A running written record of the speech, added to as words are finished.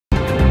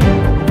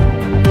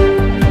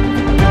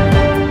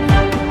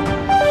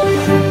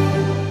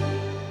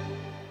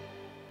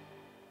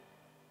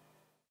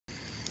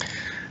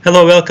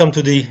Hello, welcome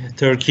to the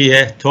Turkey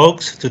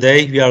talks.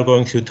 Today we are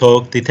going to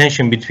talk the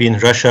tension between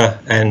Russia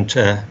and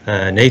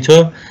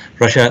NATO.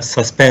 Russia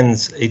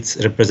suspends its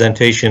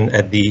representation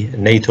at the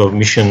NATO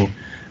mission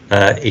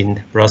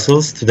in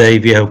Brussels. Today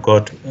we have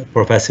got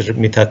Professor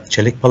Mitat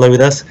Çelikpala with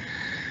us.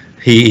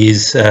 He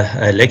is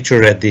a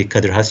lecturer at the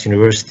Kadir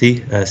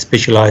University,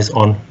 specialized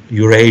on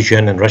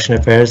Eurasian and Russian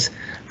affairs,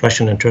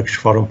 Russian and Turkish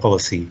foreign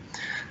policy.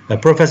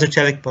 Professor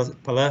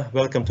Çelikpala,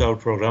 welcome to our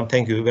program.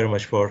 Thank you very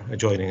much for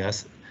joining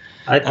us.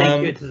 I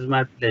thank you. It is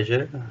my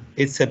pleasure.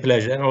 It's a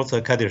pleasure. And also,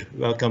 Kadir,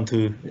 welcome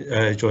to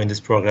join this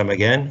program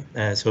again.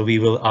 So we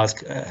will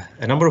ask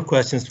a number of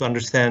questions to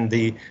understand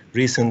the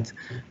recent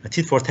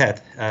tit for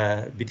tat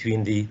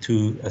between the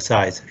two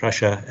sides,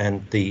 Russia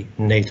and the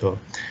NATO.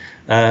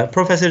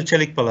 Professor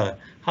Çelikpala,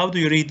 how do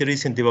you read the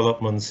recent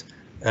developments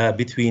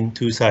between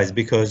two sides?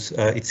 Because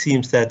it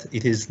seems that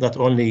it is not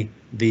only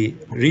the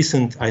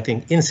recent, I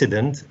think,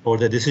 incident or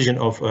the decision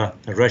of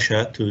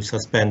Russia to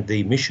suspend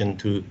the mission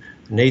to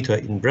NATO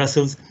in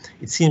Brussels.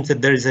 It seems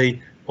that there is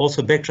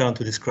also background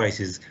to this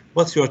crisis.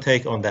 What's your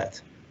take on that?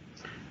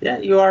 Yeah,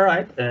 you are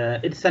right.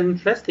 It's an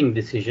interesting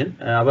decision,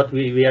 but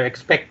we are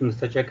expecting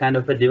such a kind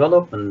of a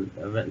development,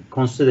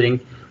 considering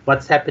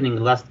what's happening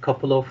the last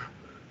couple of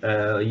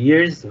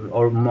years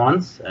or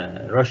months.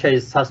 Russia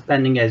is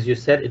suspending, as you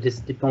said, its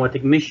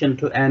diplomatic mission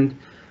to end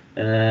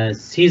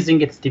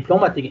ceasing its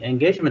diplomatic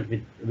engagement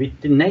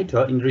with the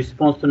NATO in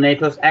response to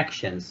NATO's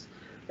actions.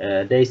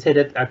 They say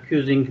that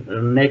accusing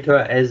NATO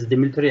as the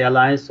military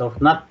alliance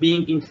of not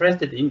being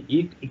interested in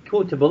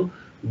equitable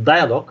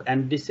dialogue,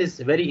 and this is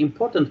very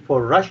important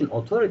for Russian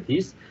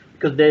authorities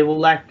because they would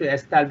like to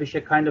establish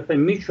a kind of a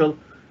mutual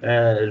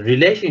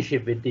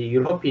relationship with the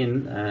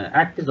European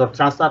actors or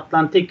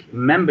transatlantic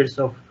members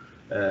of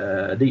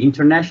the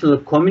international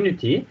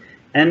community.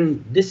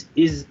 And this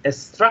is a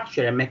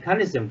structure, a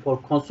mechanism for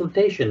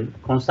consultation,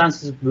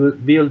 consensus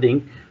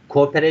building,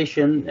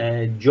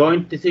 cooperation,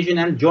 joint decision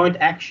and joint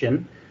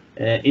action,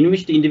 in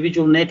which the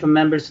individual NATO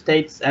member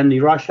states and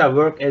Russia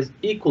work as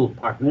equal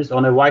partners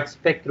on a wide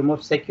spectrum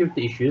of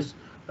security issues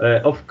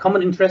of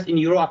common interest in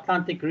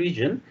Euro-Atlantic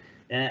region,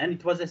 and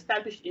it was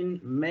established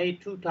in May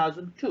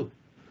 2002.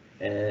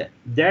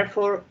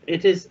 Therefore,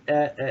 it is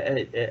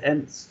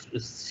a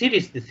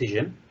serious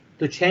decision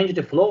to change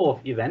the flow of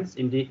events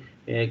in the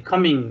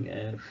coming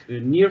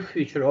near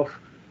future of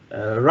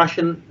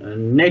Russian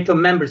NATO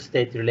member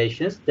state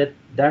relations. That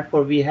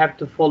therefore we have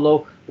to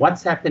follow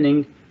what's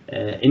happening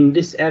in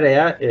this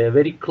area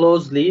very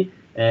closely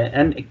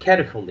and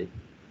carefully.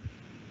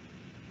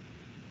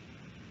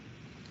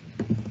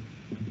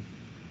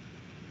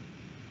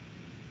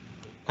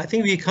 I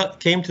think we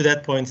came to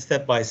that point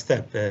step by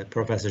step,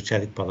 Professor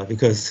Çelikpala,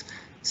 because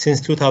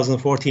since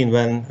 2014,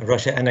 when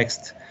Russia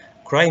annexed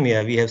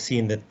Crimea, we have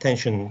seen that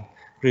tension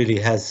really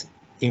has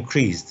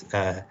increased.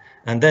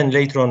 And then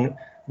later on,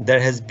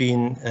 there has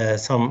been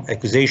some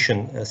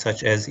accusation,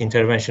 such as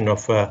intervention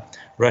of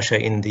Russia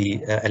in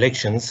the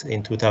elections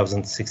in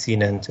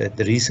 2016 and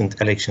the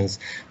recent elections.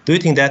 Do you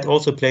think that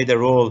also played a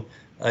role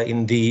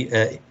in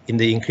the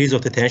increase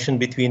of the tension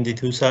between the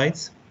two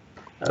sides?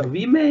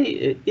 We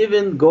may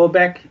even go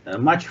back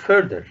much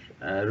further.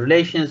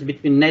 Relations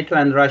between NATO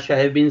and Russia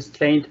have been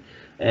strained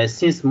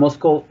since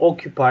Moscow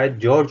occupied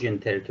Georgian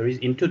territories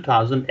in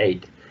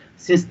 2008.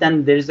 Since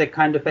then, there is a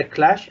kind of a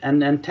clash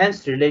and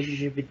tense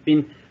relationship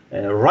between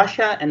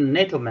Russia and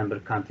NATO member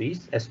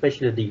countries,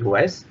 especially the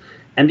US,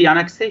 and the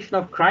annexation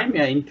of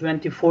Crimea in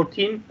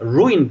 2014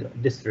 ruined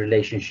this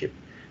relationship.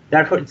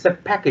 Therefore, it's a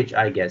package,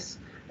 I guess.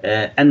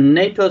 And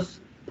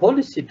NATO's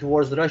policy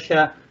towards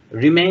Russia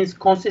remains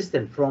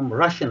consistent from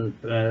Russian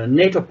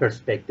NATO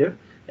perspective,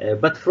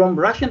 but from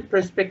Russian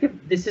perspective,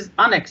 this is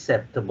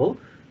unacceptable.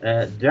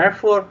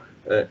 Therefore,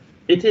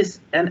 it is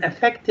an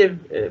effective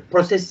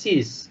process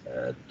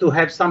to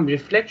have some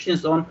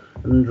reflections on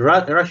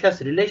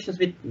Russia's relations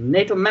with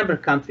NATO member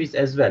countries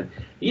as well.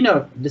 You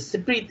know, the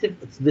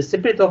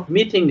spirit of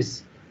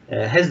meetings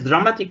has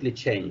dramatically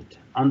changed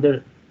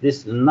under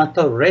this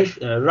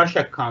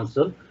NATO-Russia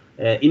Council,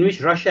 in which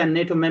Russia and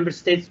NATO member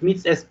states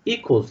meet as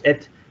equals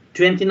at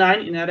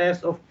 29 in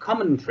areas of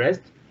common interest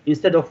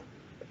instead of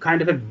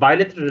kind of a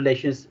bilateral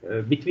relations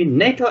between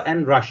NATO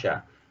and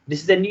Russia.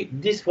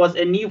 This was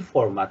a new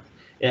format.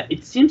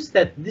 It seems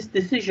that this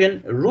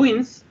decision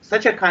ruins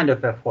such a kind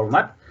of a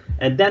format,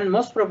 and then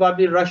most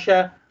probably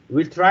Russia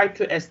will try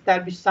to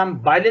establish some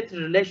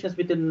bilateral relations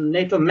with the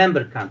NATO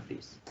member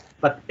countries.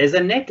 But as a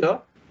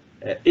NATO,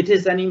 it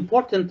is an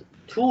important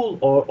tool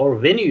or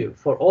venue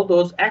for all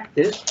those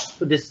actors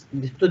to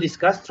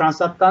discuss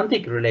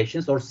transatlantic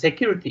relations or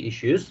security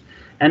issues,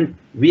 and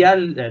we are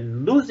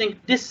losing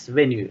this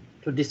venue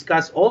to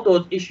discuss all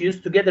those issues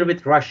together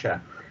with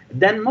Russia.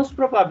 Then most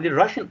probably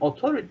Russian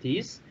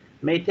authorities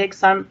may take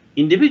some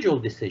individual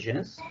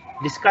decisions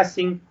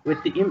discussing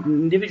with the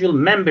individual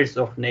members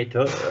of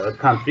NATO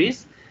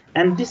countries,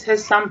 and this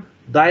has some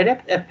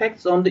direct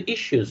effects on the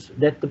issues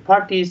that the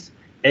parties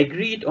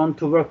agreed on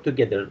to work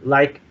together,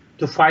 like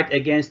to fight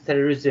against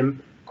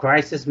terrorism,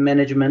 crisis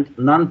management,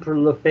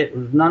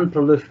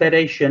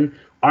 non-proliferation,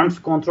 arms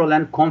control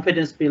and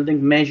confidence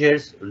building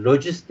measures,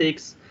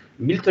 logistics,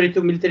 military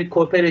to military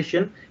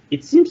cooperation,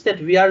 it seems that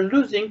we are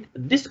losing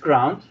this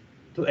ground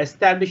to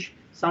establish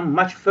some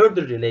much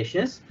further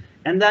relations.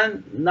 And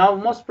then now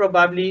most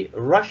probably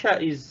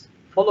Russia is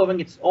following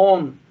its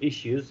own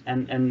issues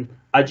and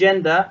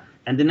agenda,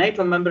 and the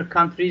NATO member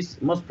countries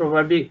most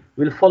probably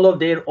will follow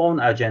their own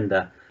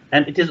agenda.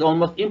 And it is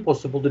almost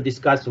impossible to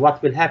discuss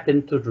what will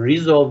happen to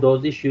resolve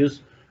those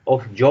issues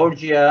of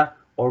Georgia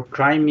or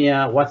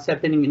Crimea, what's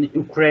happening in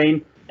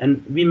Ukraine,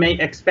 and we may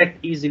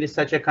expect easily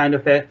such a kind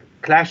of a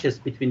clashes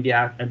between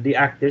the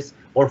actors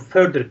or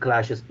further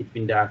clashes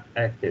between the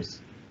actors.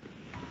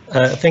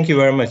 Thank you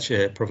very much,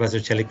 Professor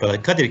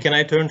Çelikpala. Kadir, can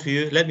I turn to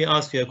you? Let me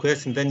ask you a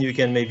question, then you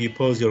can maybe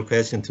pose your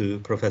question to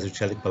Professor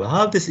Çelikpala.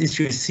 How this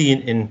issue is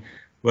seen in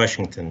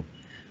Washington?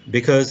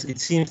 Because it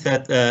seems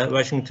that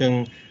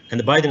Washington and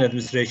the Biden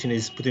administration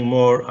is putting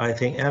more, I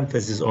think,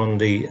 emphasis on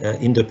the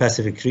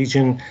Indo-Pacific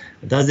region.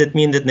 Does that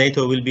mean that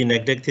NATO will be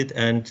neglected,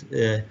 and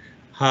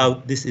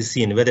how this is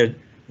seen? Whether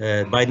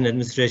Biden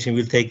administration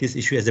will take this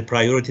issue as a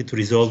priority to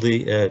resolve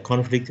the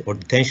conflict or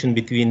the tension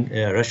between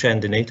Russia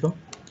and the NATO?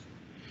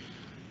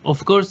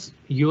 Of course,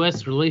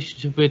 U.S.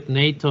 relationship with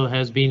NATO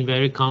has been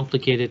very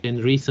complicated in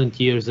recent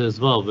years as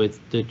well. With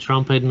the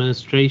Trump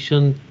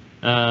administration,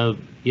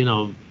 you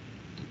know,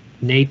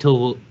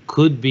 NATO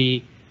could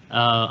be,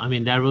 I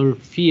mean, there were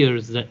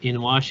fears that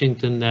in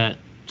Washington that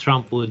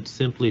Trump would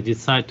simply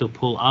decide to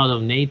pull out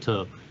of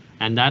NATO.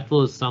 And that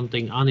was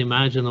something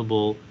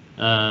unimaginable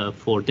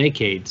for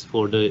decades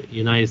for the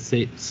United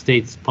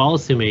States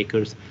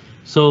policymakers.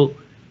 So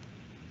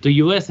the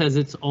U.S. has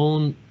its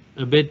own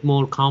a bit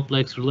more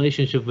complex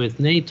relationship with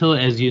NATO.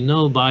 As you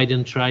know,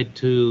 Biden tried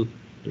to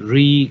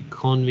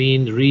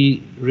reconvene,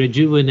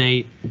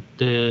 rejuvenate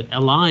the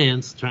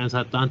alliance,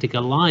 transatlantic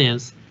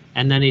alliance,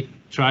 and then it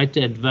tried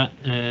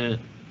to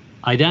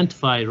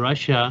identify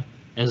Russia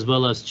as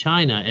well as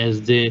China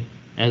as the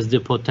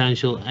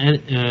potential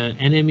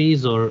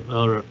enemies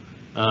or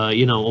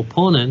you know,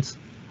 opponents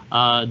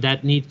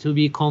that need to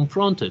be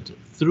confronted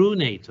through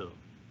NATO,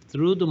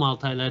 through the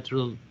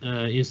multilateral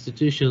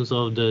institutions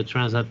of the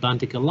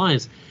transatlantic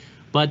alliance.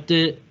 But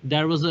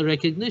there was a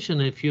recognition,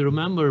 if you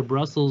remember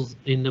Brussels,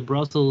 in the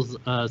Brussels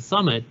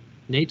summit,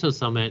 NATO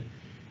summit,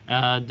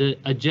 the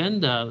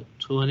agenda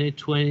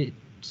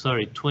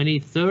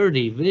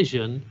 2030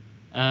 vision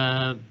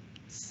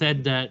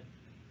said that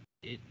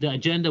the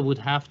agenda would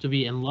have to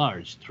be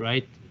enlarged,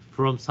 right?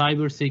 From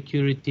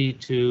cybersecurity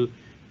to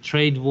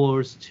trade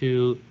wars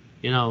to,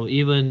 you know,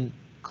 even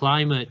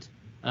climate.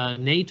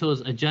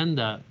 NATO's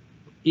agenda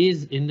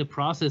is in the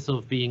process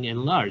of being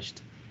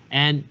enlarged,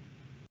 and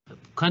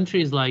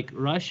countries like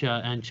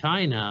Russia and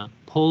China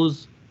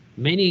pose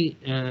many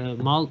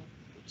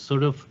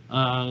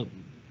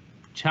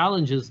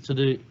challenges to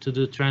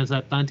the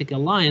transatlantic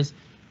alliance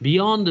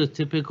beyond the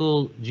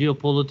typical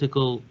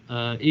geopolitical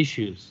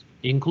issues,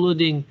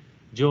 including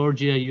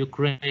Georgia,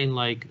 Ukraine,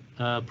 like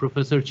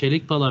Professor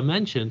Çelikpala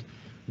mentioned.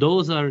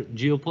 Those are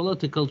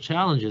geopolitical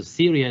challenges.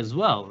 Syria as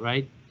well,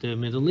 right? The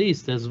Middle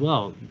East as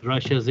well.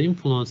 Russia's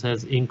influence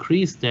has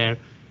increased there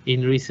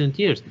in recent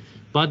years.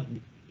 But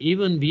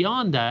even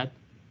beyond that,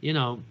 you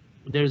know,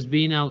 there's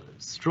been a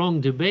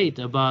strong debate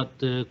about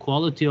the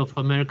quality of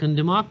American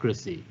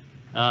democracy.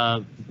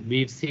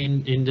 We've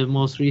seen in the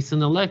most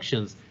recent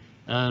elections,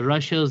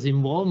 Russia's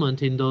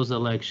involvement in those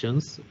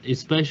elections,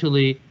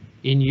 especially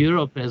in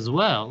Europe as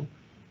well.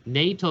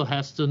 NATO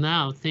has to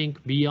now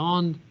think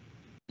beyond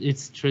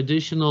its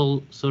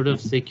traditional sort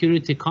of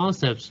security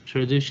concepts,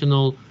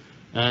 traditional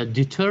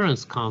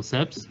deterrence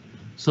concepts.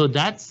 So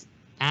that's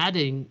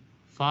adding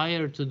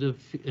fire to the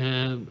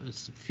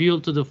fuel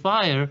to the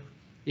fire,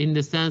 in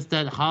the sense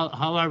that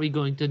how are we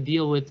going to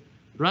deal with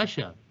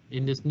Russia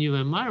in this new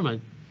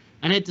environment?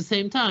 And at the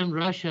same time,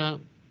 Russia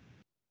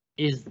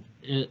is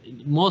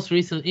most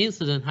recent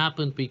incident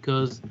happened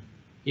because,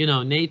 you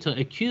know, NATO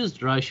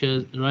accused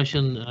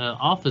Russian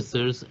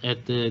officers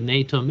at the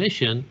NATO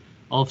mission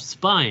of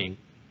spying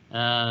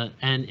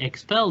and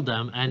expelled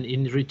them, and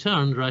in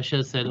return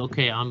Russia said,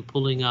 okay, I'm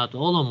pulling out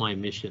all of my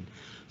mission.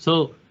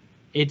 So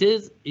it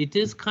is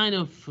kind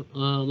of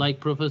like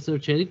Professor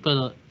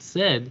Çelikpala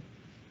said,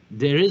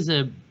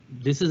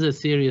 this is a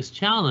serious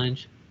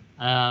challenge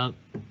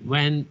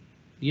when,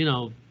 you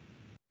know,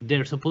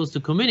 they're supposed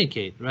to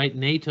communicate, right?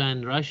 NATO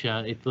and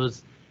Russia, it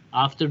was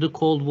after the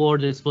Cold War,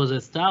 this was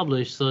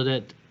established so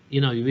that,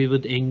 you know, we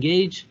would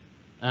engage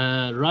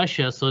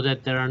Russia so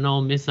that there are no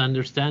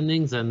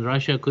misunderstandings, and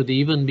Russia could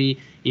even be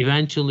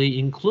eventually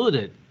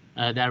included.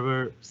 There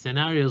were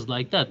scenarios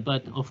like that,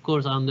 but of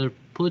course under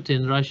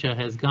Putin, Russia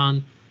has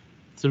gone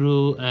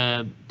through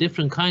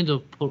different kinds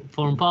of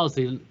foreign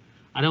policy.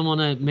 I don't want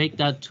to make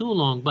that too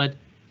long, but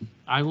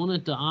I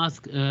wanted to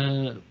ask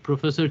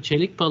Professor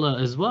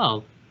Çelikpala as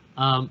well,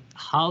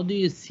 how do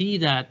you see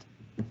that,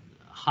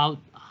 how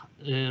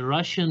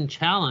Russian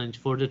challenge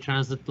for the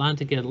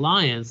transatlantic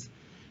alliance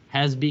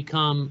has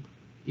become,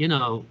 you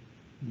know,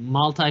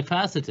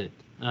 multifaceted,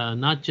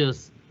 not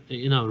just,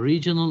 you know,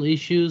 regional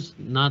issues,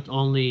 not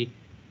only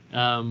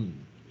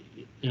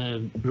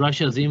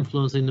Russia's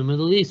influence in the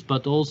Middle East,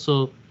 but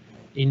also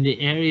in the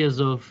areas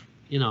of,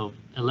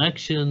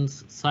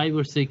 elections,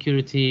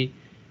 cybersecurity,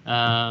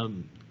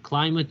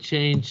 climate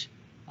change,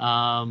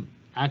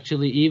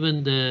 actually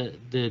even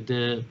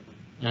the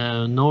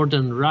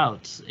northern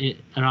routes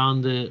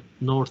around the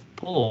North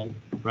Pole,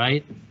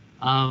 right?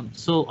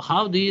 So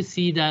how do you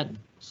see that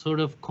sort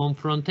of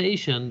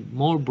confrontation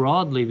more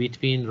broadly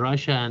between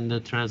Russia and the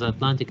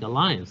transatlantic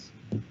alliance?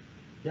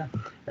 Yeah,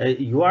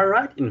 you are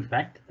right. In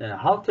fact,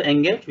 how to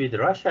engage with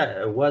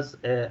Russia was,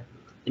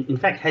 in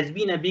fact, has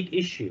been a big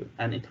issue,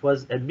 and it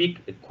was a big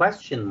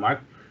question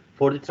mark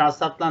for the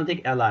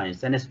transatlantic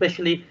alliance, and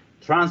especially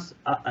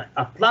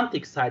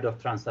Atlantic side of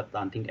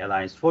transatlantic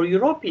alliance. For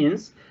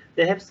Europeans,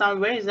 they have some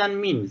ways and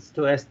means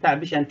to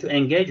establish and to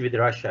engage with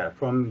Russia,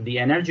 from the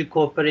energy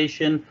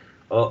cooperation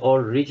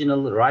or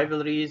regional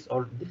rivalries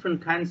or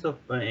different kinds of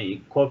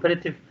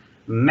cooperative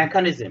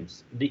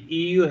mechanisms. The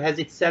EU has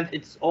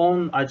its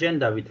own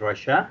agenda with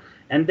Russia,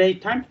 and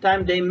time to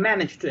time they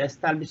manage to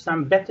establish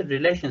some better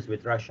relations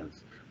with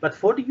Russians. But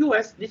for the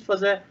US, this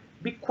was a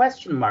big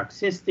question mark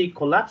since the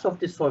collapse of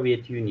the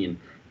Soviet Union.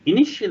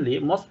 Initially,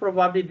 most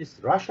probably this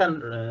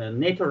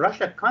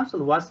NATO-Russia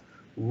Council was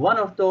one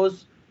of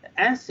those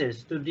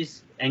answers to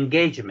this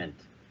engagement,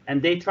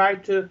 and they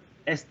tried to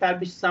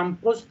establish some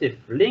positive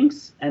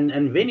links and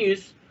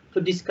venues to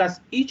discuss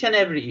each and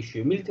every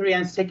issue, military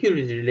and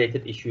security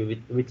related issue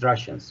with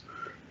Russians.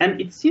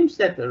 And it seems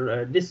that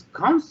this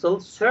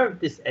council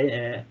served this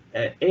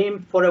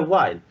aim for a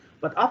while.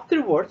 But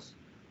afterwards,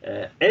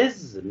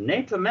 as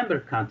NATO member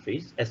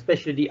countries,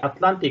 especially the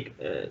Atlantic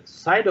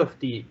side of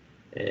the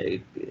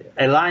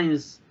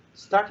alliance,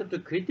 started to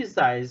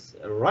criticize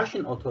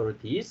Russian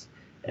authorities,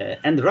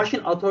 and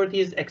Russian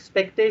authorities'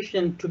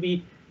 expectation to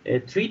be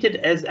treated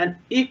as an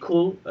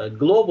equal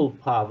global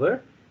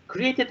power,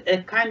 created a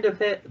kind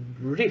of a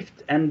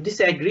rift and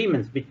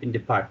disagreements between the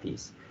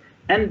parties.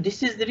 And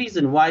this is the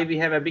reason why we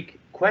have a big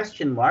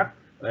question mark,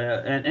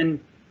 and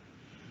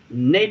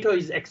NATO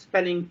is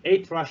expelling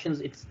 8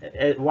 Russians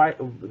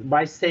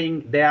by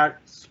saying they are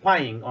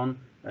spying on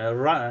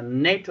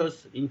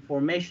NATO's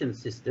information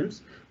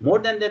systems. More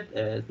than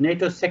that,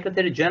 NATO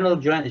Secretary General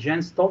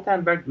Jens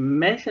Stoltenberg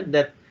mentioned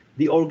that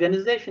the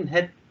organization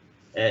had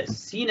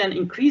seen an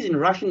increase in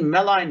Russian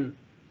malign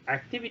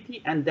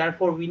activity, and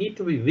therefore we need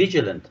to be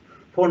vigilant.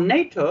 For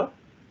NATO,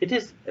 it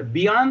is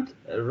beyond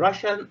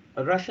Russian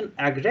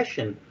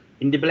aggression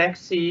in the Black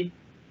Sea,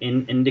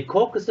 in the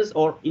Caucasus,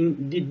 or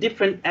in the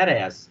different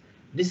areas.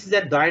 This is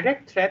a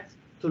direct threat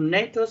to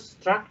NATO's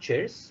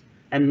structures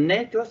and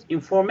NATO's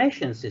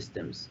information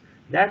systems.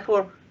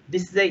 Therefore,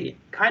 this is a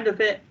kind of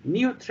a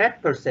new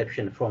threat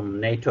perception from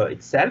NATO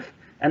itself,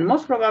 and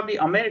most probably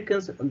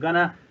Americans are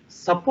gonna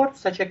support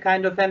such a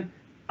kind of an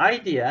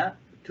idea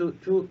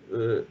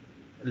to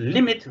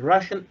limit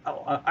Russian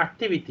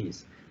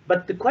activities.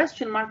 But the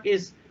question mark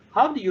is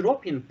how the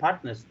European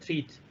partners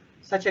treat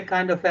such a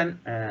kind of an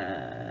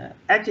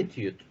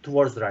attitude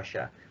towards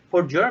Russia.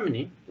 For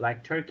Germany,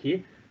 like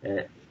Turkey,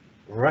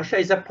 Russia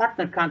is a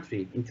partner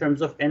country in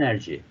terms of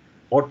energy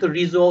or to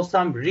resolve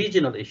some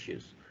regional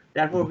issues.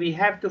 Therefore, we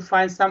have to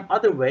find some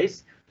other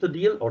ways to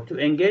deal or to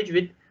engage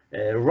with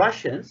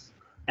Russians.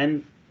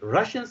 And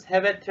Russians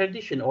have a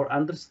tradition or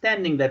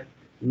understanding that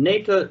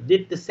NATO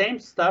did the same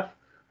stuff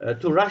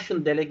to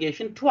Russian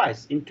delegation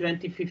twice, in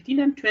 2015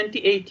 and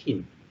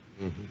 2018.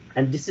 Mm-hmm.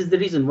 And this is the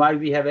reason why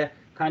we have a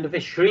kind of a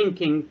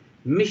shrinking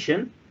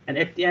mission, and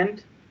at the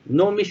end,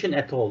 no mission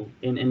at all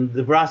in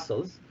the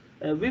Brussels.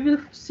 We will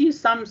see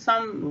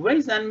some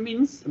ways and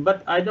means,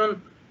 but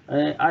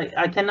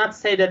I cannot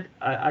say that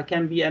I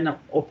can be an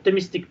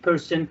optimistic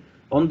person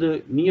on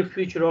the near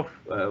future of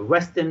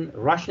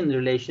Western-Russian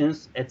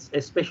relations,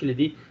 especially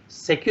the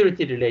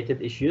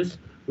security-related issues.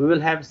 We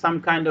will have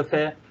some kind of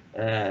a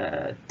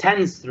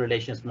tense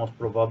relations, most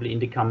probably, in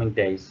the coming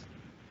days.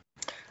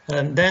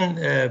 And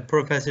then,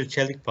 Professor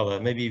Çelikpala,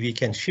 maybe we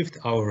can shift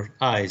our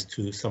eyes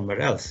to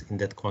somewhere else in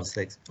that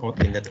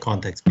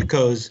context,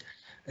 because,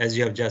 as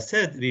you have just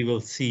said, we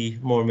will see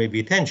more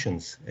maybe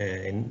tensions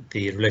in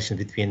the relation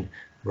between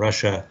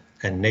Russia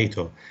and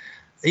NATO.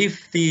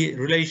 If the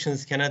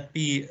relations cannot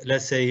be,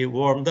 let's say,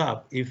 warmed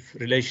up, if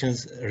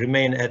relations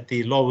remain at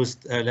the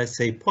lowest, let's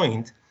say,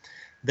 point,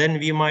 then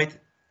we might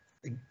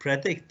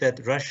predict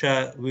that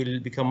Russia will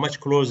become much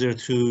closer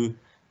to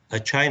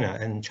China,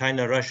 and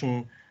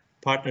China-Russian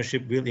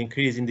partnership will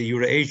increase in the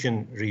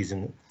Eurasian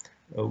region.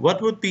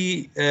 What would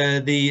be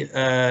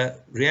the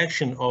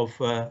reaction of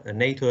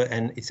NATO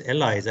and its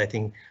allies? I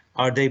think,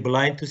 are they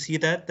blind to see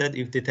that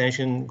if the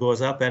tension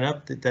goes up and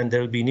up, then there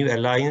will be new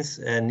alliance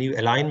and new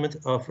alignment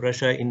of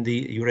Russia in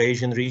the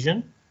Eurasian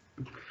region?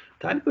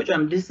 Talip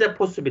Hocam, this is a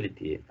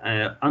possibility.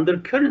 Under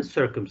current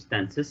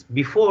circumstances,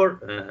 before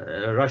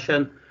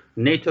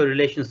Russian-NATO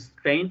relations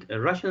strained,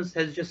 Russians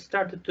has just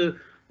started to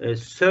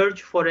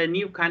search for a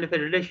new kind of a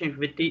relationship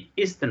with the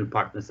Eastern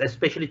partners,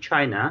 especially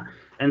China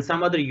and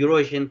some other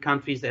Eurasian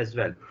countries as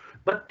well.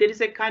 But there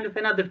is a kind of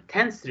another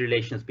tense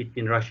relations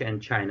between Russia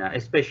and China,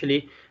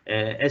 especially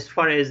as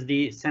far as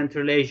the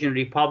Central Asian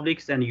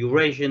republics and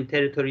Eurasian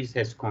territories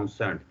is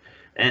concerned.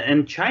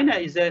 And China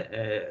is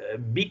a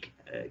big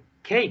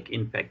cake.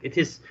 In fact, it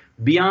is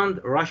beyond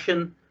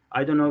Russian,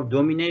 I don't know,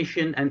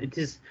 domination, and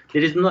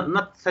there is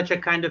not such a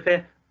kind of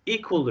a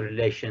equal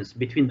relations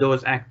between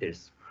those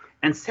actors.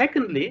 And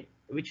secondly,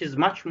 which is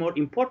much more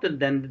important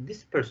than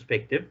this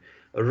perspective,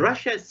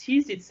 Russia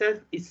sees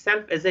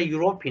itself as a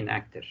European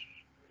actor.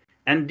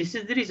 And this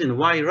is the reason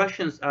why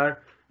Russians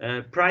are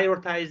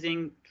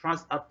prioritizing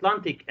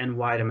transatlantic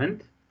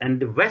environment and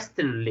the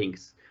Western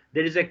links.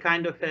 There is a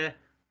kind of a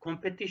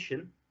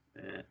competition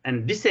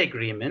and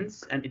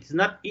disagreements, and it's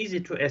not easy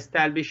to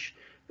establish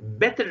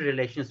better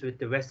relations with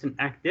the Western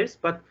actors,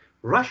 but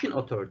Russian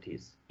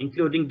authorities,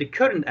 including the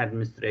current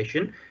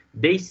administration,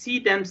 they see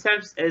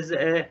themselves as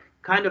a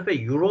kind of a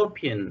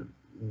European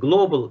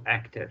global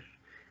actor.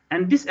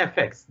 And this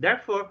affects,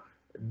 therefore,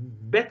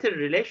 better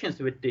relations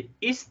with the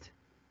East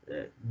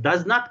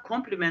does not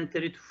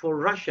complementary for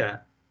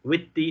Russia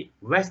with the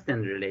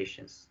Western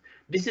relations.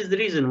 This is the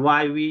reason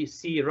why we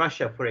see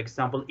Russia, for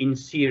example, in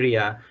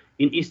Syria,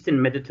 in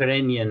Eastern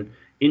Mediterranean,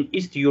 in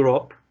East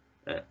Europe,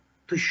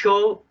 to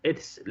show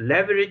its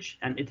leverage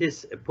and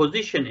its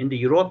position in the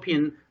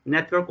European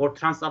network or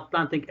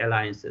transatlantic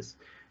alliances.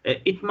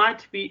 It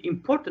might be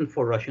important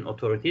for Russian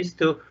authorities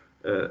to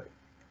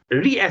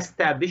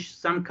re-establish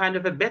some kind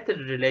of a better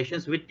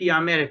relations with the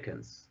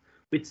Americans,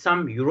 with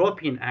some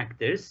European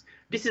actors.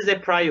 This is a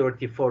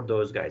priority for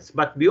those guys.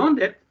 But beyond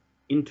that,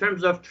 in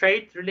terms of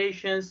trade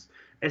relations,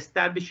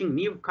 establishing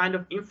new kind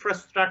of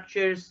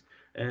infrastructures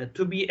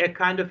to be a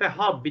kind of a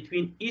hub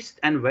between East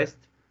and West,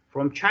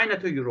 from China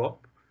to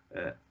Europe,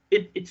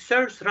 it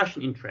serves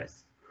Russian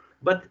interests.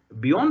 But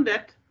beyond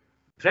that,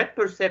 threat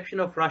perception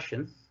of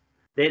Russians,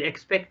 their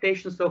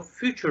expectations of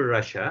future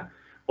Russia,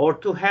 or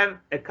to have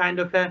a kind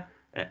of a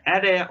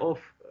area of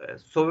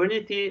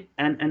sovereignty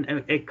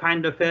and a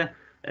kind of a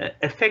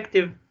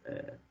effective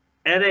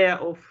area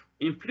of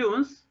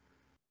influence,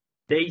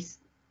 they,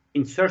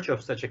 in search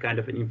of such a kind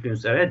of an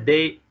influence area,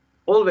 they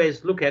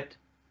always look at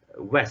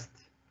West,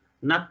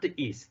 not the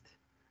East.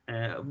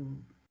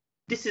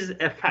 This is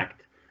a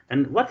fact.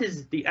 And what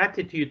is the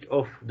attitude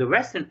of the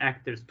Western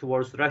actors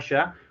towards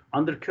Russia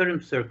under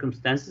current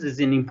circumstances is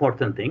an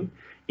important thing.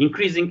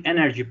 Increasing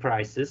energy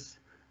prices,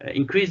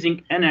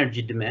 increasing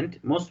energy demand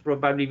most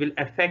probably will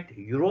affect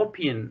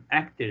European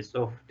actors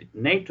of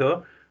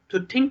NATO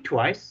to think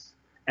twice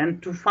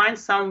and to find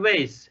some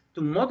ways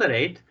to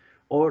moderate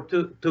or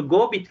to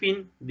go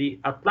between the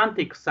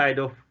Atlantic side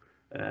of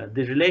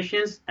the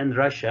relations and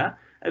Russia.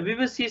 We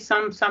will see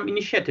some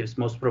initiatives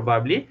most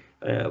probably,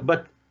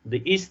 but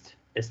the East,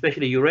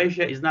 especially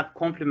Eurasia, is not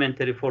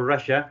complementary for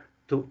Russia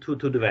to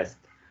the West.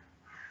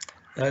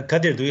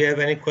 Kadir, do you have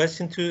any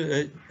question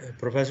to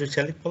Professor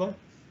Çelikpala?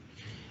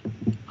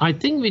 I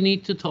think we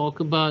need to talk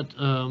about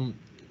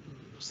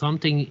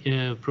something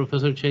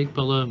Professor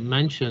Çelikpala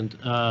mentioned,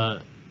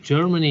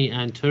 Germany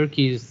and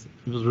Turkey's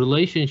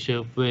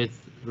relationship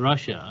with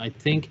Russia. I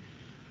think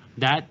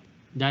that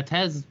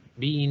has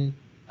been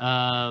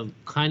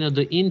kind of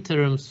the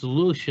interim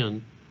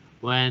solution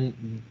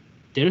when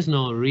there's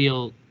no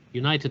real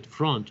united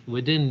front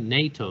within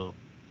NATO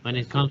when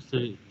it comes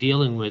to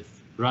dealing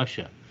with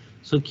Russia.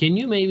 So can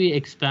you maybe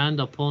expand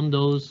upon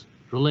those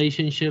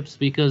relationships?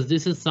 Because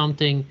this is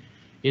something,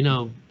 you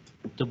know,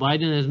 the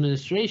Biden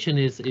administration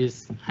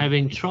is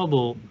having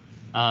trouble.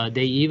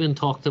 They even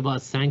talked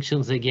about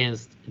sanctions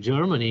against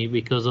Germany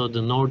because of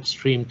the Nord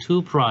Stream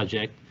 2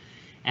 project.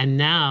 And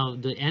now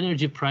the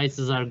energy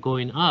prices are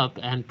going up,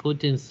 and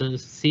Putin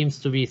seems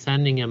to be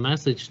sending a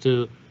message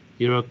to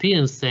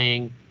Europeans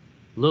saying,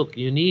 look,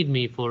 you need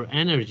me for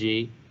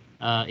energy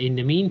in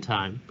the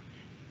meantime.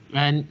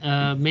 And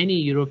many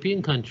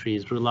European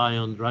countries rely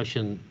on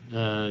Russian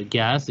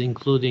gas,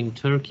 including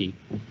Turkey.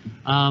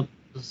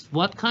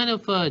 What kind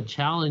of a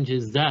challenge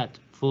is that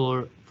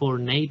for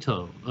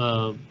NATO?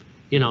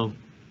 You know,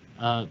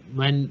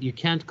 when you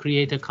can't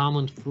create a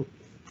common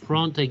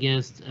front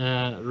against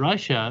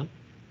Russia,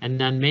 and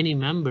then many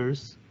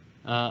members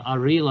are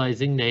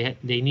realizing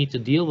they need to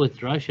deal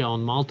with Russia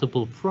on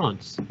multiple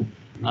fronts.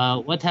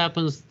 What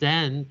happens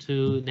then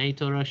to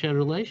NATO-Russia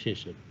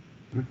relationship?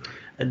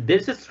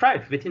 There's a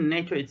strife within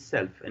NATO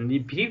itself. In the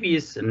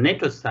previous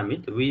NATO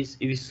summit, we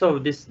saw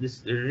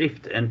this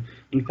rift, and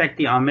in fact,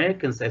 the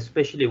Americans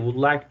especially would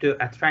like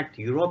to attract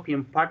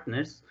European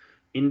partners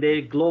in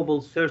their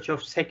global search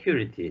of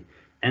security.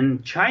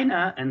 And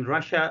China and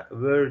Russia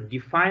were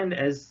defined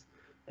as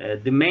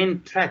the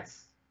main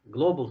threats,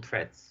 global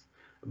threats.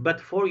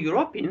 But for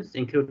Europeans,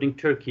 including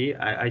Turkey,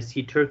 I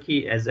see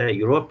Turkey as a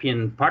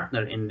European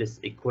partner in this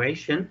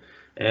equation.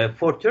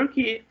 For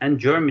Turkey and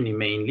Germany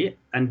mainly,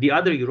 and the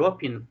other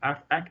European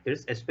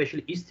actors,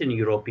 especially Eastern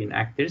European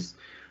actors,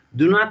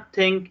 do not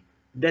think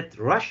that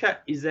Russia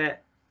is a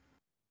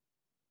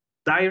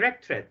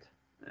direct threat.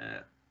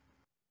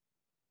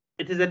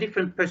 It is a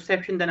different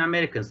perception than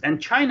Americans.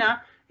 And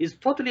China is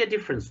totally a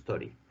different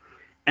story.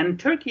 And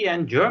Turkey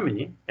and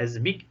Germany, as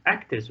big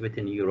actors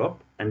within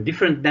Europe and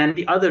different than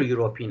the other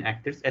European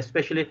actors,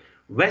 especially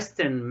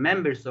Western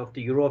members of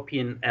the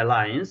European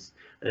alliance,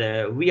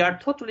 we are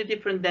totally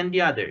different than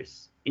the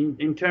others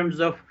in terms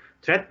of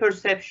threat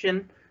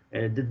perception,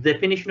 the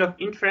definition of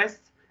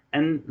interest,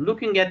 and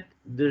looking at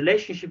the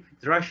relationship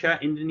with Russia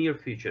in the near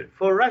future.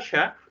 For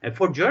Russia,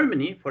 for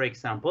Germany, for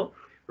example,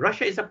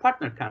 Russia is a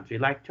partner country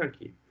like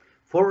Turkey.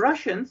 For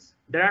Russians,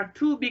 there are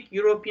two big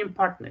European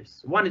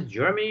partners. One is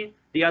Germany,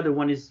 the other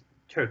one is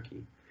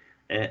Turkey.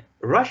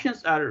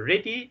 Russians are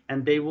ready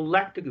and they would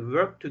like to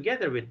work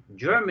together with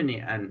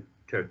Germany and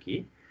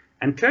Turkey.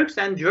 And Turks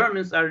and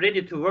Germans are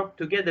ready to work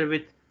together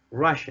with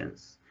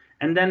Russians.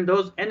 And then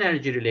those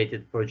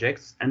energy-related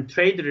projects and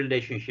trade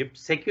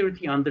relationships,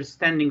 security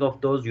understanding of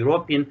those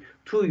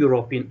two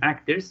European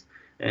actors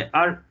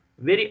are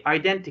very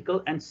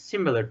identical and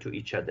similar to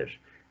each other.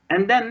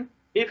 And then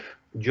if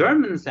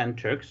Germans and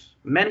Turks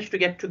manage to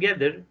get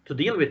together to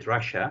deal with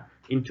Russia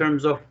in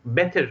terms of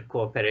better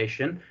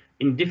cooperation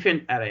in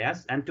different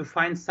areas and to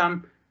find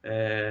some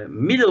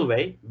middle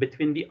way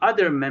between the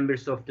other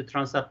members of the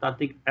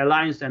transatlantic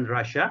alliance and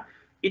Russia,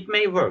 it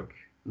may work.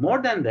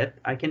 More than that,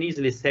 I can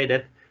easily say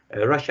that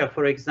Russia,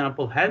 for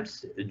example,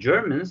 helps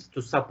Germans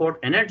to support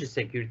energy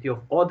security of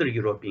other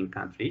European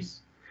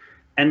countries.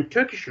 And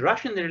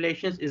Turkish-Russian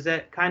relations is a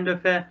kind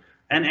of an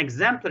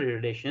exemplary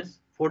relations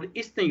for the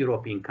Eastern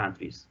European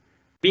countries.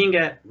 Being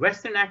a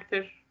Western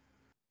actor,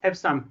 have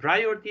some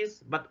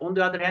priorities, but on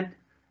the other hand,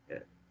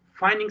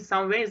 finding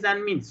some ways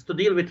and means to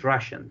deal with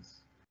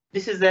Russians.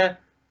 This is an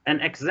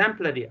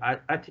exemplary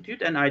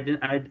attitude and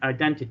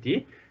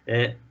identity.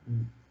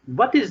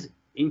 What is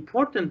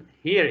important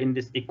here in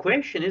this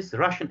equation is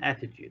Russian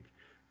attitude.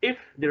 If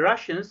the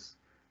Russians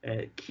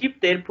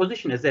keep their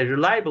position as a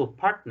reliable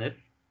partner,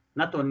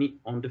 not only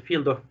on the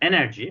field of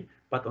energy,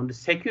 but on the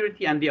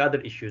security and the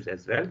other issues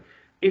as well,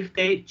 if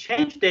they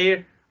change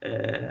their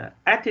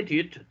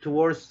attitude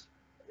towards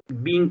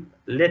being,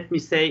 let me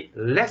say,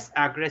 less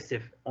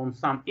aggressive on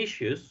some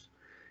issues,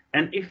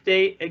 and if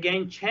they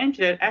again change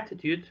their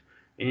attitude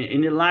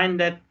in a line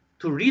that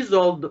to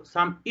resolve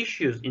some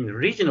issues in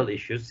regional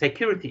issues,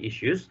 security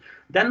issues,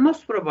 then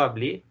most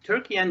probably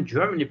Turkey and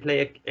Germany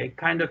play a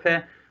kind of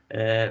a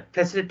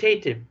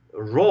facilitative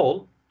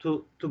role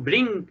to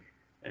bring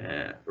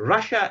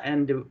Russia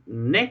and the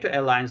NATO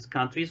alliance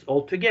countries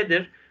all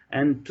together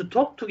and to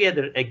talk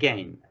together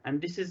again. And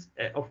this is,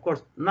 of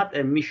course, not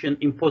a mission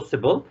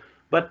impossible,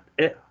 but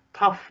a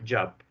tough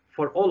job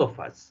for all of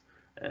us,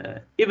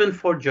 even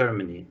for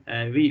Germany.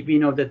 We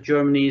know that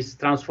Germany is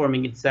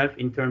transforming itself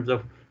in terms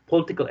of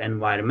political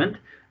environment.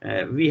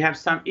 We have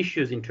some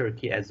issues in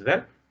Turkey as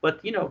well,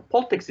 but you know,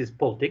 politics is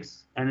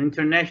politics and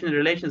international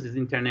relations is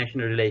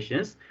international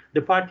relations.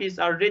 The parties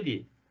are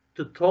ready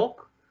to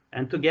talk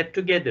and to get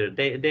together.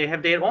 They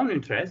have their own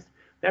interest.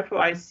 Therefore,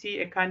 I see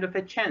a kind of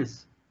a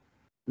chance,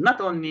 not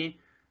only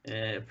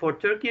for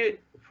Turkey,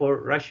 for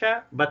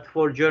Russia, but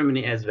for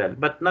Germany as well,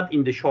 but not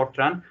in the short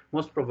run.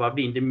 Most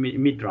probably in the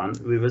mid run,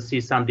 we will see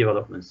some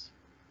developments.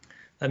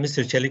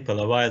 Mr.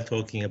 Çelikpala, while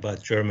talking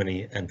about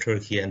Germany and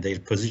Turkey and their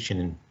position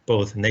in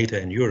both NATO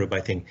and Europe,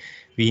 I think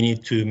we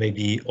need to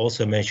maybe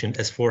also mention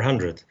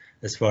S-400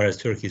 as far as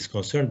Turkey is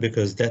concerned,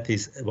 because that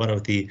is one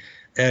of the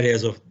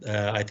areas of,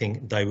 I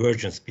think,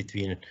 divergence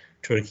between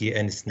Turkey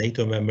and its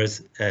NATO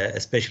members,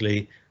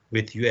 especially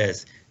with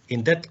US.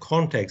 In that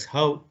context,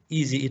 how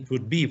easy it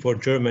would be for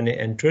Germany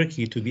and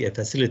Turkey to be a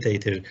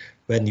facilitator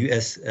when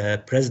US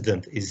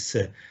president is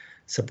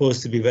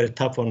supposed to be very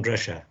tough on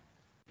Russia?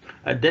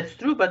 That's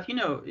true, but you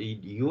know,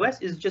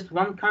 US is just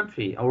one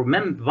country, or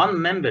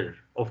one member.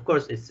 Of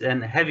course, it's a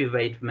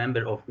heavyweight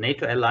member of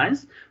NATO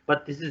alliance,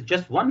 but this is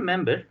just one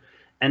member.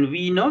 And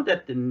we know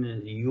that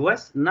the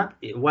US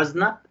was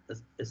not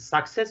as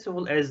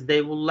successful as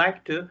they would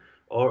like to,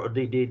 or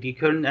the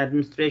current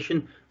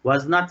administration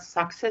was not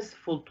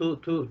successful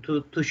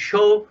to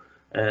show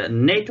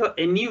NATO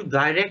a new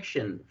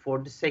direction for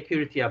the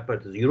security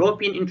apparatus.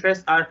 European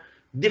interests are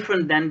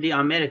different than the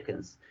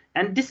Americans,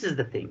 and this is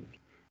the thing.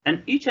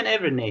 And each and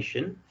every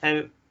nation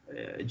have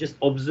just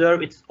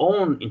observe its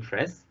own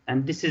interests,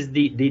 and this is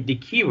the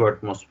key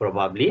word most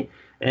probably.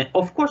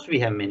 Of course, we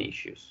have many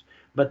issues,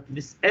 but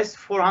this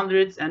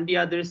S-400s and the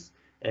others,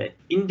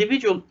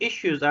 individual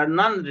issues are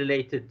not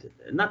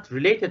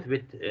related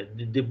with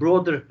the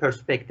broader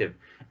perspective.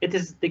 It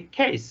is the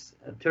case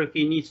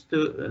Turkey needs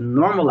to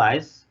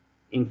normalize,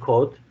 in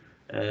quote,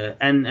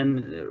 and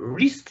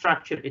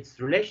restructure its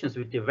relations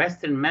with the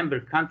Western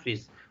member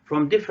countries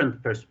from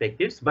different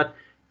perspectives. But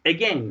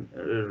again,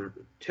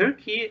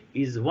 Turkey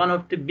is one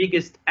of the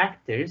biggest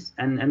actors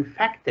and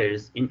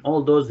factors in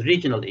all those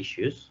regional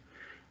issues.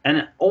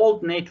 An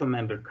old NATO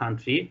member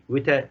country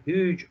with a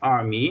huge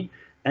army,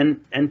 and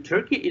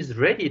Turkey is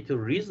ready to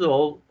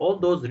resolve all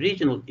those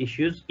regional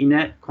issues in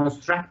a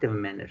constructive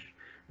manner.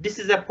 This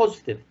is a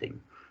positive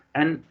thing.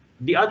 And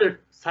the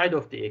other side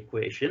of the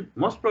equation,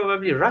 most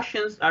probably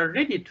Russians are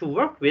ready to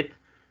work with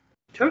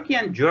Turkey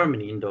and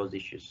Germany in those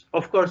issues.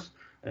 Of course,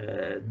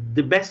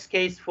 The best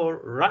case for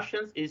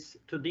Russians is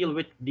to deal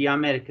with the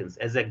Americans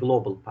as a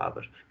global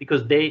power,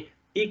 because they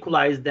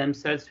equalize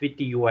themselves with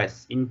the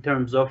US in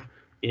terms of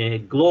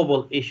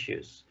global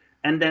issues.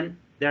 And then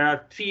there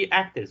are three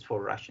actors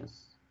for Russians,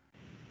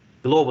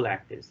 global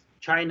actors: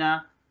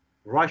 China,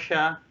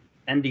 Russia,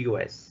 and the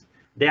US.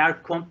 They are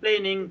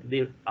complaining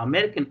the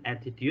American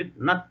attitude,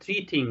 not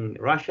treating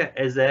Russia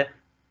as a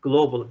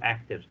global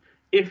actor.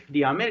 If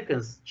the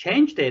Americans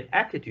change their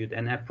attitude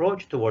and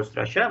approach towards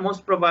Russia,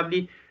 most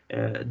probably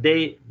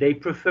they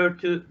prefer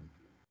to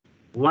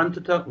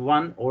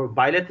one or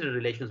bilateral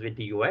relations with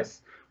the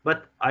US.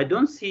 But I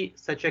don't see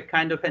such a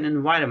kind of an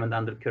environment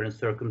under current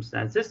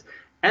circumstances,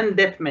 and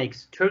that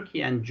makes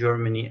Turkey and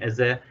Germany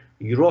as a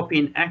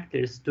European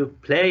actors to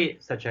play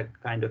such a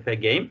kind of a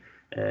game.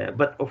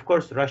 But of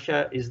course,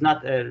 Russia is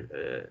not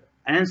an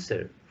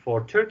answer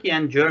for Turkey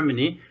and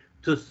Germany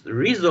to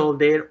resolve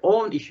their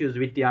own issues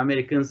with the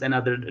Americans and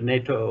other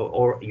NATO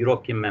or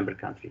European member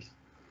countries.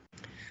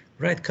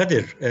 Right,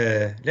 Kadir,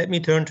 let me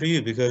turn to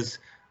you, because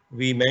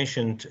we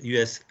mentioned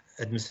US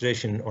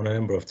administration on a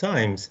number of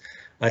times.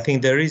 I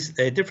think there is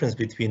a difference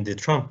between the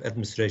Trump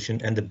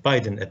administration and the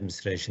Biden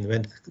administration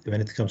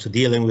when it comes to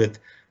dealing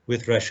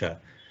with Russia.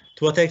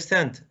 To what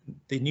extent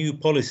the new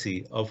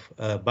policy of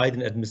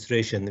Biden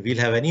administration will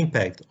have an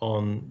impact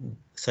on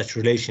such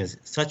relations,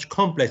 such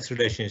complex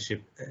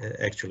relationship,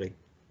 actually?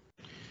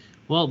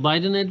 Well,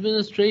 Biden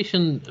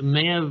administration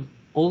may have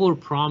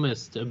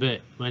overpromised a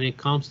bit when it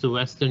comes to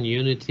Western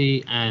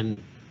unity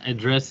and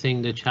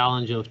addressing the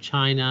challenge of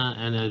China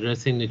and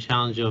addressing the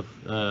challenge of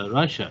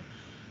Russia.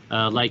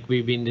 Like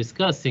we've been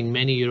discussing,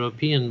 many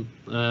European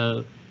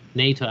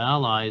NATO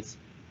allies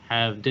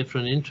have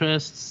different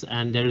interests,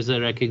 and there's a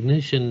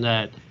recognition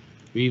that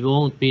we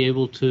won't be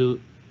able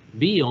to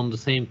be on the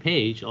same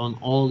page on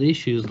all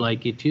issues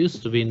like it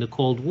used to be in the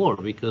Cold War,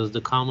 because the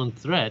common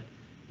threat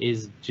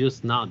is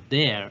just not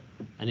there,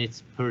 and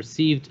it's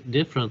perceived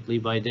differently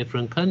by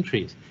different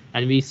countries.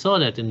 And we saw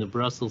that in the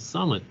Brussels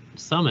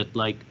summit,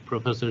 like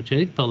Professor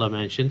Çelikpala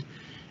mentioned.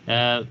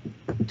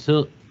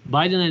 So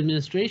Biden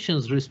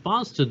administration's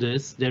response to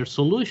this, their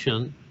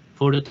solution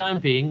for the time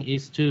being,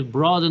 is to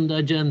broaden the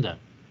agenda.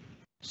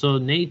 So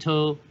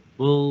NATO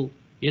will,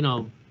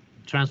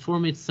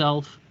 transform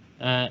itself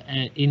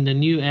in the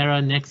new era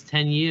next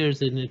 10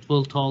 years, and it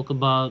will talk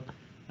about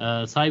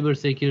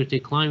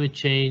cybersecurity, climate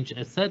change,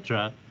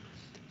 etc.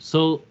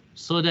 So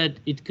that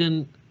it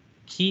can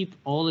keep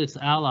all its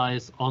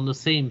allies on the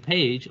same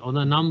page on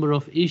a number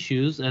of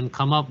issues and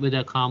come up with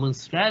a common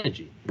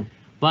strategy.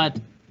 But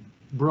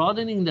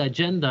broadening the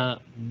agenda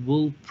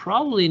will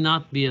probably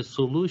not be a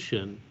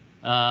solution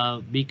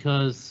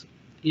because,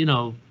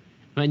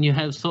 when you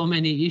have so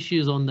many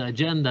issues on the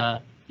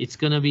agenda, it's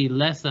going to be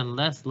less and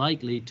less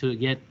likely to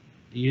get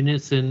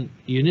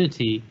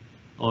unity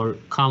or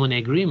common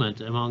agreement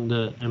among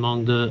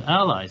the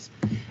allies.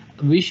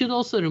 We should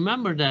also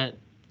remember that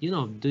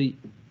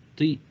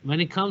when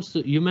it comes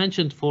to, you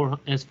mentioned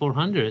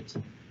S-400s,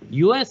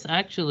 U.S.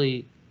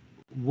 actually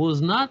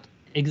was not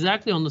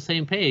exactly on the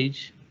same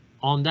page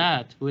on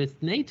that with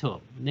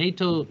NATO.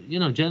 NATO,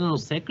 General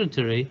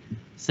Secretary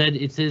said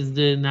it is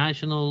the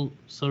national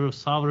sort of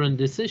sovereign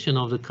decision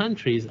of the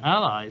country's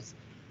allies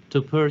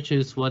to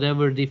purchase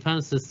whatever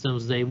defense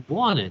systems they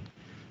wanted.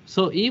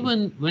 So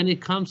even when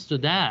it comes to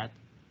that,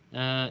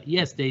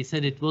 yes, they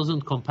said it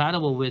wasn't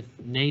compatible with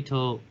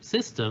NATO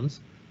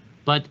systems,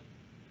 but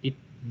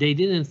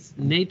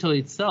NATO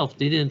itself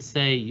didn't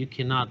say you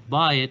cannot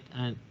buy it,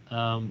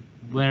 and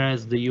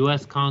whereas the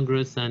U.S.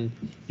 Congress and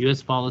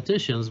U.S.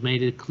 politicians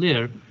made it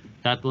clear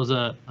that was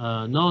a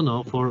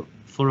no-no for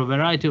a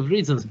variety of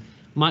reasons.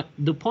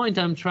 The point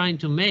I'm trying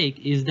to make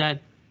is that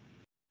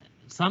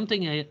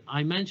something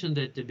I mentioned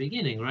at the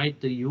beginning, right?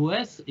 The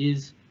U.S.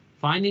 is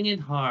finding it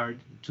hard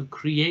to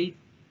create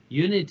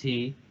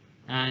unity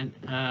and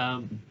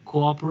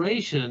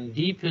cooperation,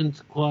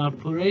 deepened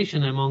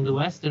cooperation among the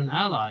Western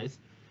allies.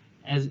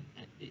 As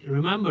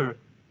remember,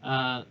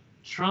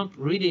 Trump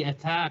really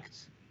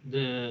attacked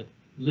the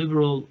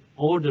liberal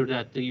order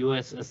that the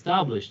U.S.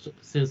 established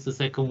since the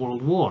Second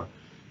World War.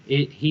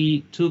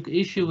 He took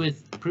issue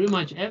with pretty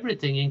much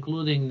everything,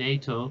 including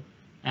NATO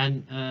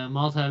and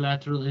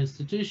multilateral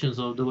institutions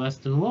of the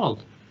Western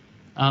world.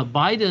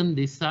 Biden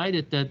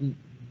decided that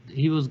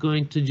he was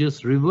going to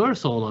just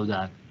reverse all of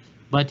that,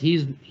 but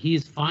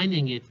he's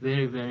finding it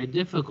very, very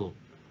difficult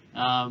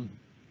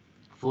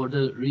for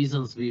the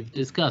reasons we've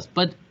discussed.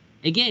 But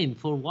again,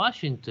 for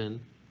Washington,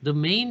 the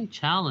main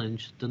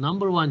challenge, the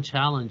number one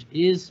challenge,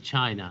 is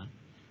China.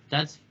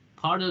 That's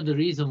part of the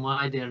reason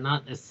why they're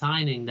not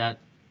assigning that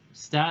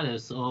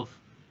status of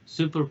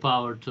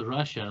superpower to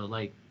Russia,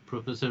 like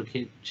Professor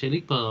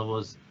Çelikpala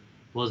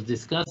was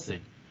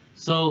discussing.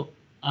 So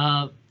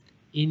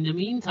in the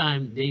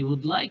meantime, they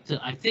would like to,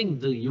 I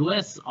think the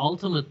US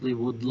ultimately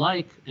would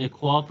like a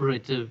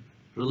cooperative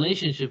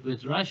relationship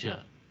with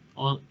Russia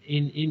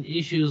in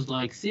issues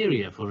like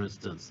Syria, for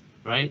instance,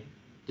 right?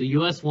 The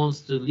US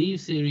wants to leave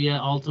Syria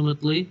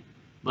ultimately,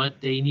 but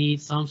they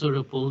need some sort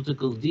of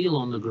political deal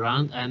on the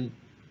ground, and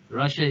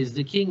Russia is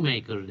the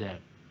kingmaker there.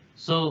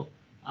 So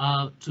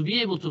to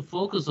be able to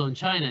focus on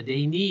China,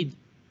 they need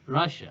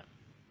Russia.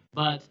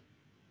 But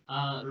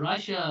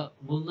Russia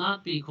will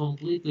not be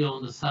completely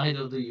on the side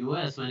of the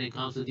U.S. when it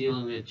comes to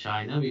dealing with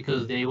China,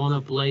 because they want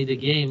to play the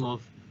game of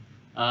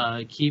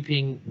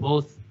keeping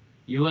both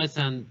U.S.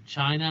 and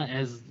China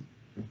as,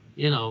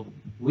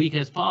 weak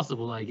as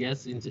possible, I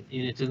guess, in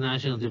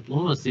international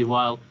diplomacy,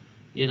 while,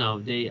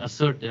 they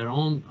assert their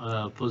own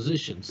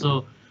position.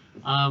 So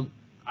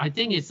I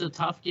think it's a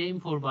tough game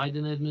for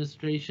Biden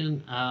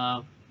administration,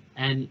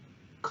 and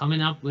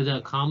coming up with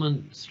a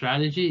common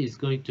strategy is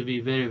going to be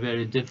very,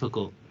 very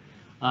difficult.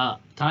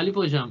 Talip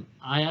Hocam,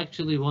 I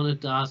actually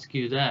wanted to ask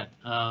you that,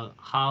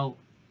 how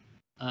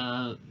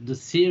the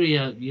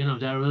Syria,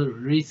 there were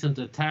recent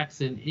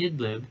attacks in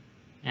Idlib,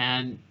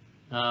 and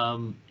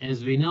as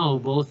we know,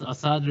 both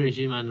Assad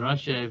regime and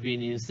Russia have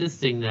been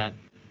insisting that,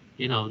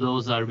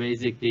 those are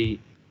basically,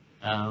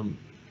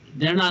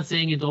 they're not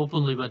saying it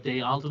openly, but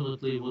they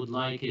ultimately would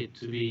like it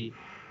to be,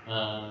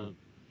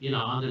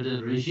 under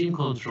the regime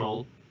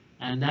control,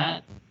 and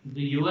that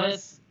the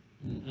U.S.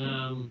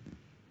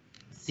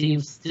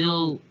 seems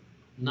still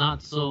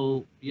not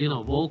so,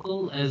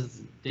 vocal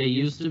as they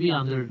used to be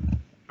under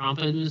Trump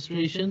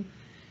administration.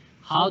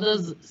 How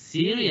does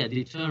Syria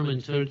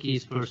determine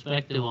Turkey's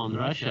perspective on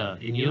Russia,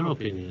 in your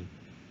opinion?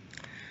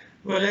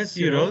 Well, as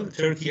you know,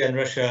 Turkey and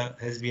Russia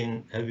have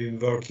been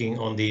working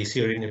on the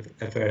Syrian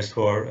affairs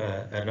for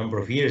a number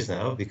of years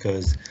now,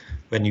 because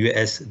when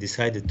U.S.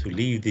 decided to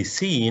leave the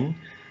scene,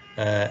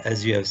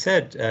 as you have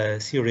said,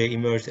 Syria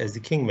emerged as the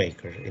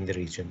kingmaker in the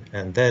region,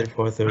 and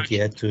therefore Turkey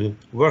had to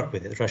work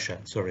with it, Russia,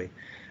 sorry.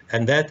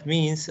 And that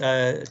means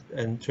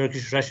and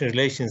Turkish-Russian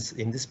relations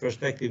in this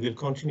perspective will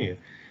continue.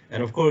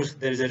 And of course,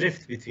 there is a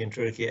rift between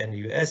Turkey and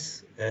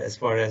U.S. As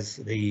far as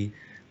the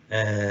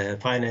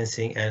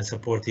financing and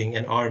supporting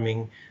and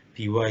arming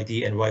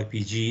PYD and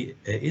YPG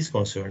is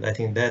concerned. I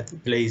think that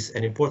plays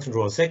an important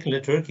role.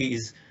 Secondly, Turkey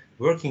is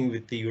working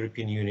with the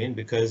European Union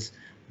because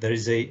there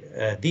is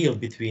a deal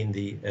between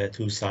the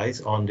two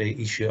sides on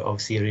the issue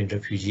of Syrian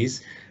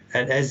refugees.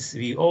 And as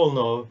we all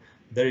know,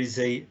 there is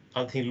a,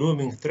 I think,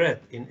 looming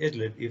threat in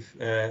Idlib if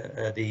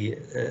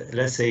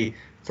let's say,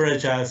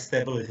 fragile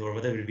stability, or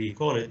whatever we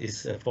call it,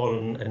 is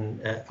fallen and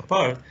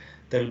apart.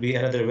 There will be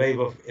another wave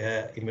of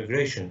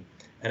immigration.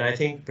 And I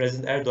think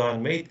President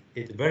Erdogan made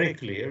it very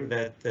clear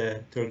that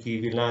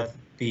Turkey will not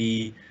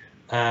be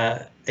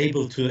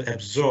able to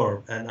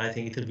absorb, and I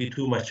think it will be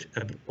too much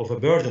of a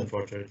burden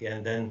for Turkey,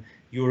 and then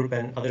Europe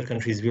and other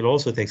countries will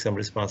also take some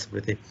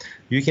responsibility.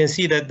 You can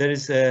see that there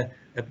is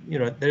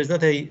there is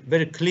not a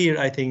very clear,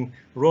 I think,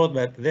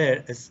 roadmap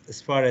there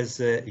as far as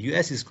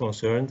U.S. is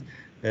concerned.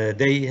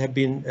 They have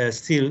been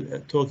still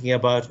talking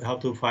about how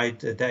to fight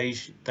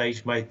Daesh.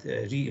 Daesh might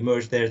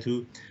re-emerge there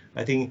too.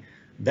 I think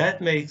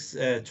that makes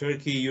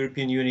Turkey,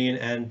 European Union,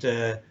 and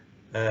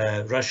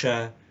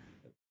Russia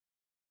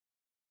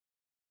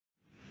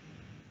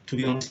to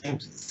be on the same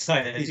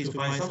side, at least to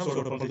find some sort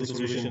of political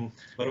solution.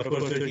 But of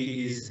course,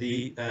 Turkey is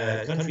the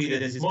country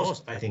that is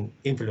most, I think,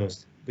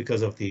 influenced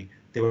because of the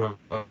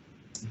development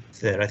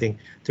there. I think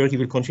Turkey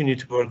will continue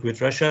to work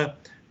with Russia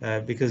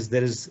because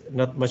there is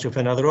not much of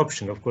another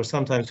option. Of course,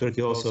 sometimes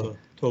Turkey also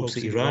talks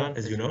to Iran,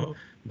 as you know.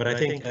 But I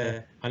think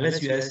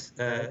unless U.S.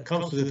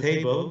 comes to the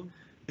table,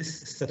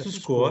 this status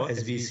quo,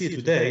 as we see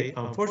today,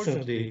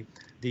 unfortunately,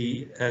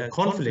 the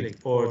conflict,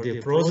 or the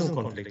frozen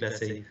conflict, let's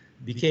say,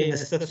 became a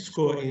status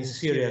quo in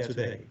Syria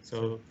today.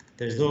 So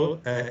there's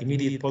no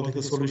immediate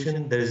political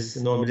solution. There is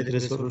no military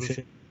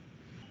solution.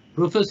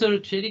 Professor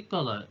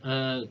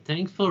Çelikpala,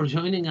 thanks for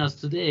joining us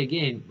today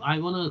again. I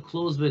want to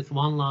close with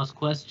one last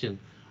question.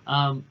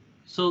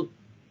 So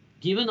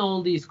given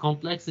all these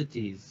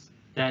complexities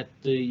that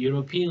the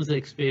Europeans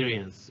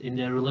experience in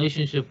their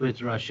relationship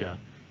with Russia,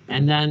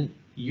 and then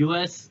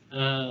U.S.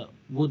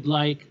 would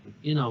like,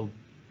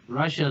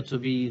 Russia to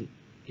be,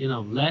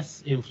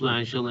 less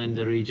influential in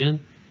the region,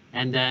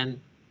 and then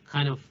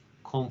kind of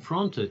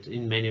confronted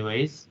in many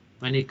ways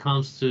when it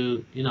comes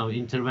to,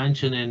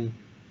 intervention in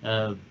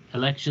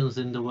elections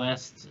in the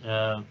West,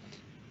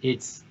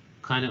 its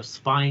kind of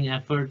spying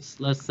efforts,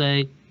 let's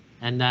say,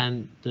 and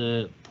then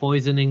the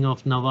poisoning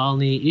of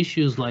Navalny,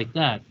 issues like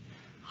that.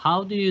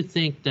 How do you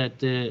think that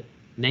the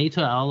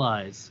NATO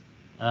allies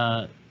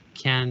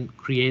can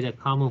create a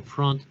common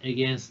front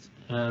against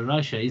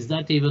Russia? Is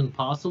that even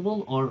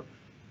possible, or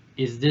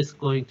is this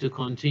going to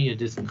continue,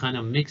 this kind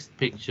of mixed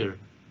picture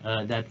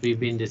that we've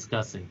been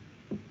discussing?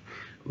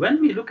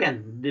 When we look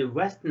at the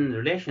Western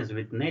relations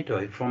with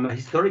NATO from a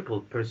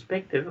historical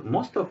perspective,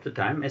 most of the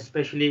time,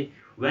 especially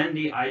when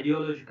the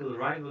ideological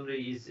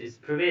rivalry is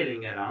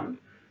prevailing around,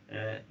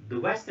 the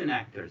Western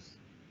actors,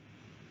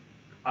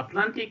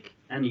 Atlantic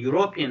and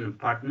European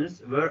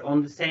partners, were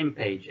on the same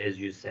page, as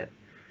you said.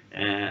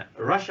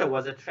 Russia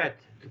was a threat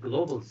to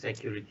global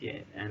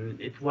security, and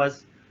it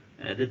was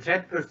the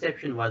threat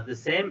perception was the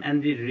same,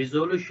 and the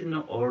resolution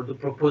or the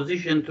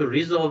proposition to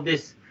resolve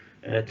this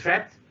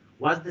threat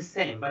was the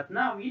same. But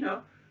now,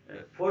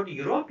 for the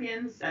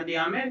Europeans and the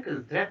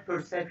Americans, threat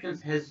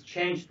perceptions has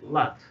changed a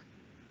lot.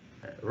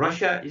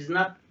 Russia is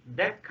not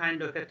that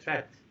kind of a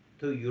threat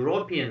to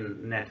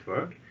European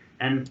network,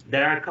 and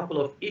there are a couple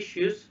of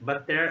issues,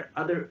 but there are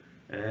other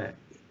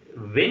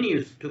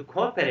venues to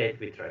cooperate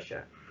with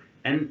Russia.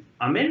 And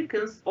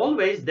Americans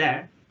always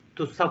there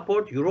to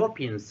support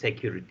European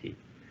security.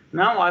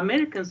 Now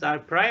Americans are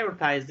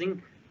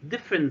prioritizing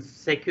different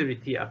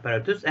security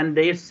apparatus, and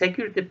their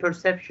security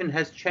perception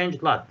has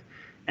changed a lot.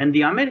 And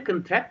the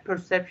American threat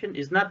perception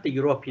is not the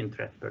European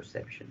threat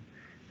perception.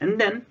 And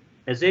then,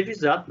 as a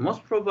result,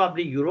 most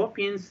probably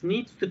Europeans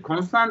need to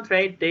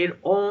concentrate their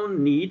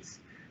own needs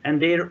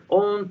and their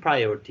own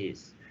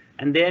priorities.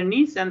 And their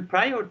needs and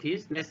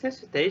priorities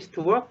necessitates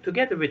to work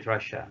together with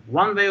Russia,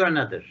 one way or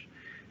another.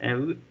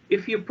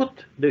 If you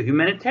put the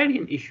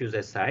humanitarian issues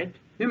aside,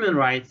 human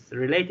rights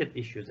related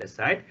issues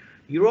aside,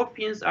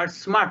 Europeans are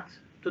smart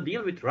to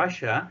deal with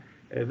Russia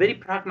very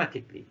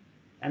pragmatically.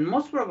 And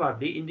most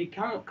probably in the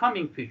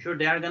coming future,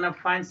 they are going to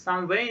find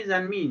some ways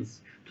and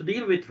means to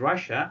deal with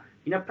Russia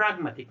in a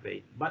pragmatic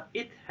way. But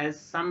it has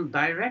some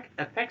direct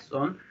effects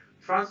on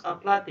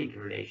transatlantic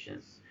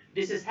relations.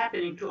 This is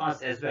happening to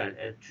us as well,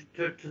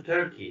 to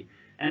Turkey.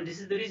 And this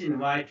is the reason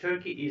why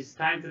Turkey is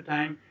time to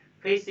time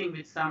facing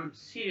with some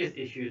serious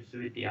issues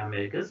with the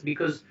Americans,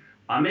 because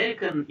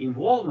American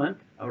involvement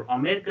or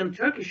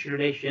American-Turkish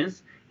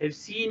relations have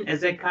seen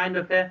as a kind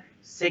of a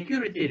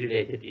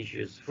security-related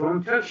issues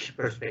from Turkish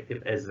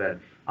perspective as well.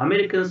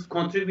 Americans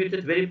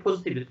contributed very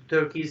positively to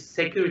Turkey's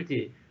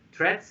security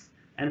threats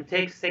and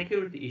take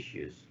security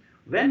issues.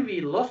 When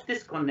we lost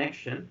this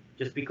connection,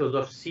 just because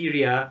of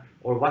Syria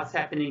or what's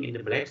happening in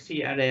the Black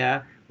Sea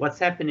area, what's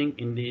happening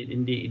in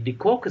the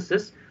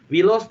Caucasus,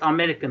 we lost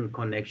American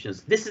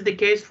connections. This is the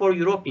case for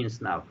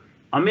Europeans now.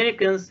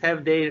 Americans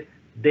have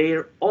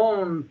their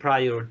own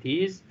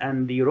priorities,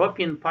 and the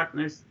European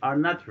partners are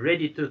not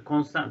ready to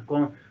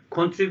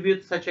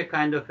contribute such a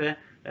kind of a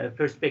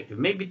perspective.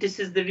 Maybe this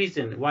is the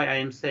reason why I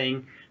am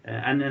saying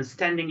and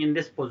standing in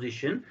this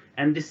position,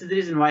 and this is the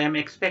reason why I'm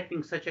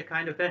expecting such a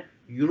kind of a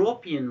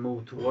European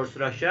move towards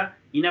Russia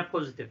in a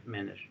positive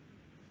manner.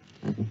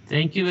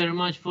 Thank you very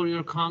much for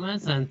your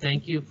comments, and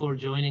thank you for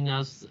joining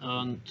us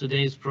on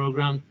today's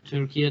program,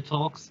 Turkey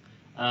Talks.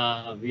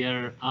 We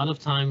are out of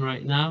time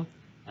right now,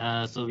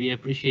 so we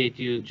appreciate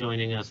you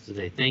joining us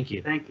today. Thank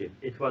you. Thank you.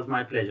 It was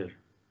my pleasure.